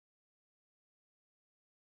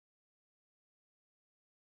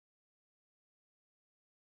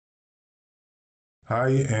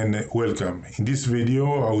Hi and welcome. In this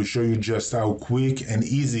video, I will show you just how quick and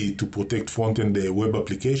easy to protect front-end web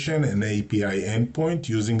application and API endpoint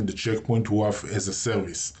using the Checkpoint WAF as a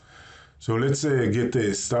service. So let's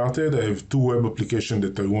get started. I have two web applications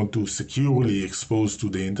that I want to securely expose to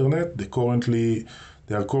the internet. They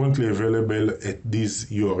are currently available at these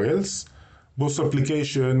URLs. Both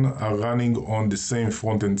applications are running on the same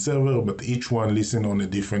front-end server, but each one listens on a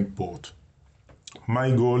different port.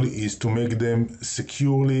 My goal is to make them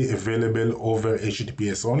securely available over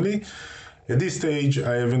HTTPS only. At this stage,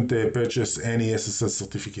 I haven't purchased any SSL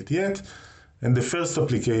certificate yet, and the first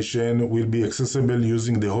application will be accessible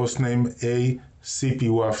using the hostname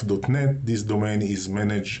acpwaf.net. This domain is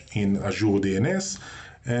managed in Azure DNS,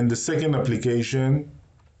 and the second application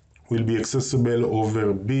will be accessible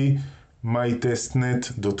over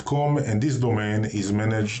bmytestnet.com, and this domain is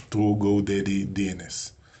managed through GoDaddy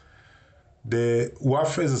DNS. The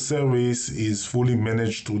WAF as a service is fully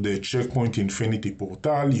managed through the Checkpoint Infinity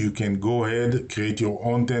portal. You can go ahead, create your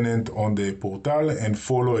own tenant on the portal and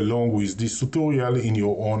follow along with this tutorial in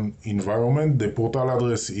your own environment. The portal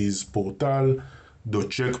address is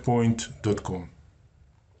portal.checkpoint.com.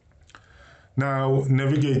 Now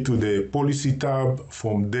navigate to the Policy tab.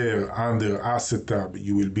 From there, under Asset tab,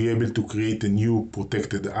 you will be able to create a new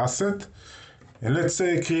protected asset. And let's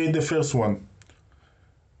create the first one.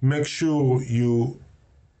 Make sure you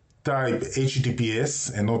type HTTPS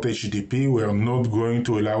and not HTTP. We are not going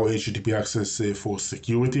to allow HTTP access for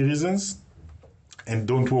security reasons. And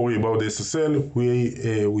don't worry about the SSL.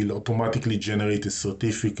 We will automatically generate a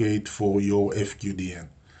certificate for your FQDN.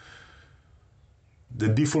 The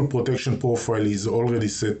default protection profile is already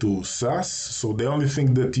set to SAS, so the only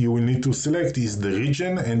thing that you will need to select is the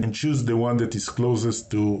region and choose the one that is closest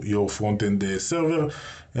to your front-end server.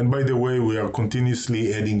 And by the way, we are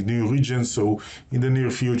continuously adding new regions, so in the near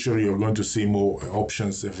future you're going to see more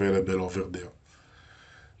options available over there.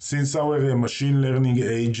 Since our machine learning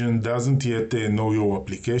agent doesn't yet know your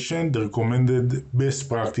application, the recommended best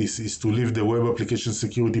practice is to leave the web application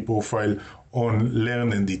security profile on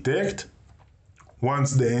Learn and Detect.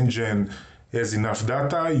 Once the engine has enough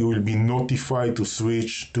data, you will be notified to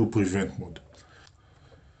switch to prevent mode.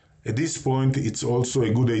 At this point, it's also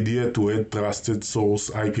a good idea to add trusted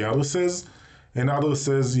source IP addresses and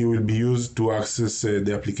addresses you will be used to access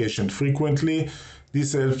the application frequently.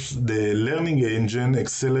 This helps the learning engine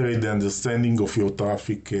accelerate the understanding of your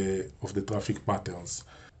traffic, of the traffic patterns.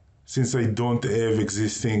 Since I don't have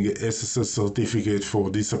existing SSL certificate for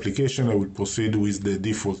this application, I will proceed with the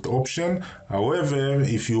default option. However,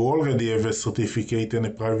 if you already have a certificate and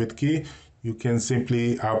a private key, you can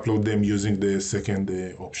simply upload them using the second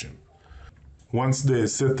option. Once the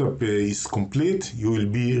setup is complete, you will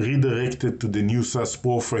be redirected to the new SAS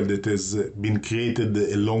profile that has been created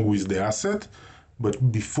along with the asset.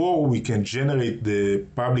 But before we can generate the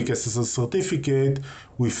public SSL certificate,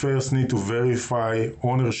 we first need to verify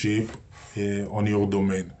ownership on your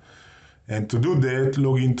domain. And to do that,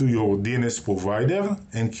 log into your DNS provider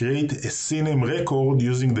and create a CNAME record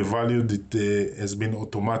using the value that has been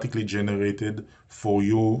automatically generated for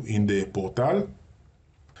you in the portal.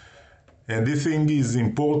 And this thing is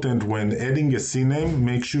important when adding a CNAME.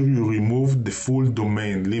 Make sure you remove the full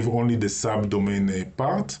domain, leave only the subdomain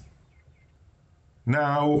part.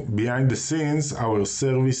 Now, behind the scenes, our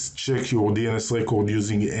service checks your DNS record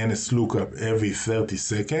using NSLOOKUP every 30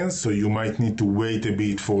 seconds, so you might need to wait a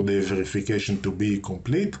bit for the verification to be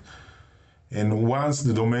complete. And once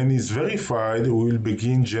the domain is verified, we will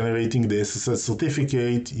begin generating the SSL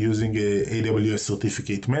certificate using a AWS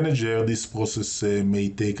Certificate Manager. This process may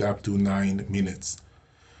take up to 9 minutes.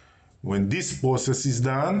 When this process is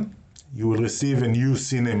done, you will receive a new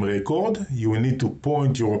CNAME record. You will need to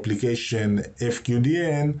point your application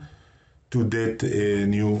FQDN to that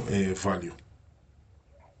new value.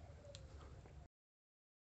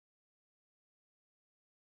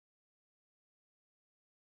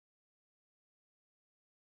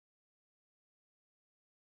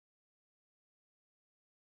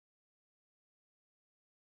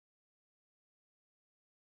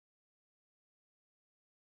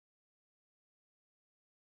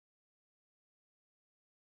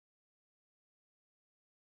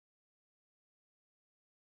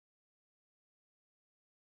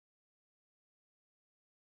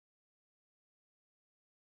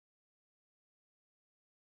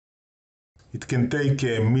 It can take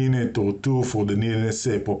a minute or two for the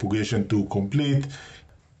DNS propagation to complete.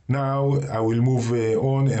 Now I will move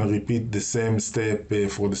on and repeat the same step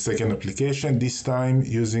for the second application, this time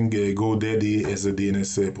using GoDaddy as a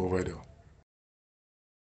DNS provider.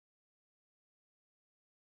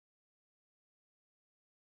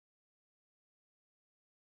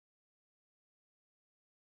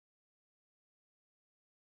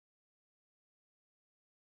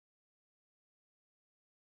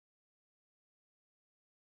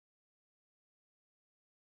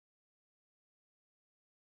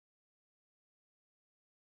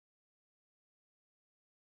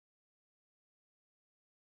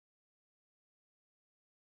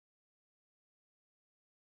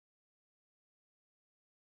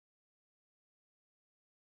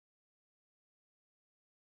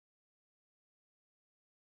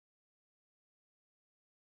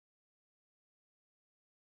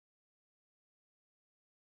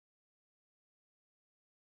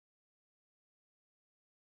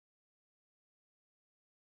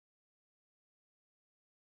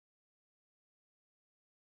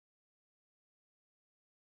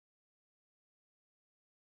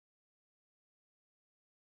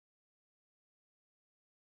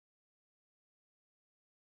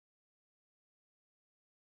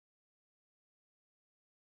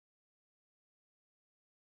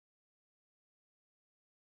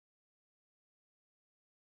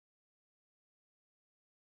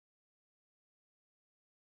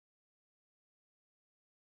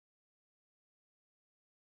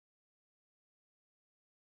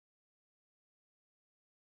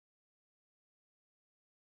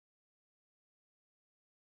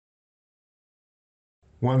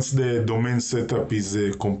 Once the domain setup is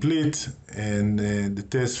complete and the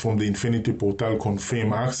test from the Infinity portal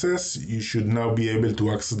confirm access, you should now be able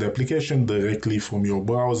to access the application directly from your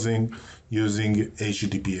browsing using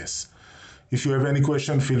HTTPS. If you have any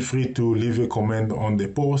question, feel free to leave a comment on the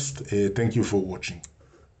post. Thank you for watching.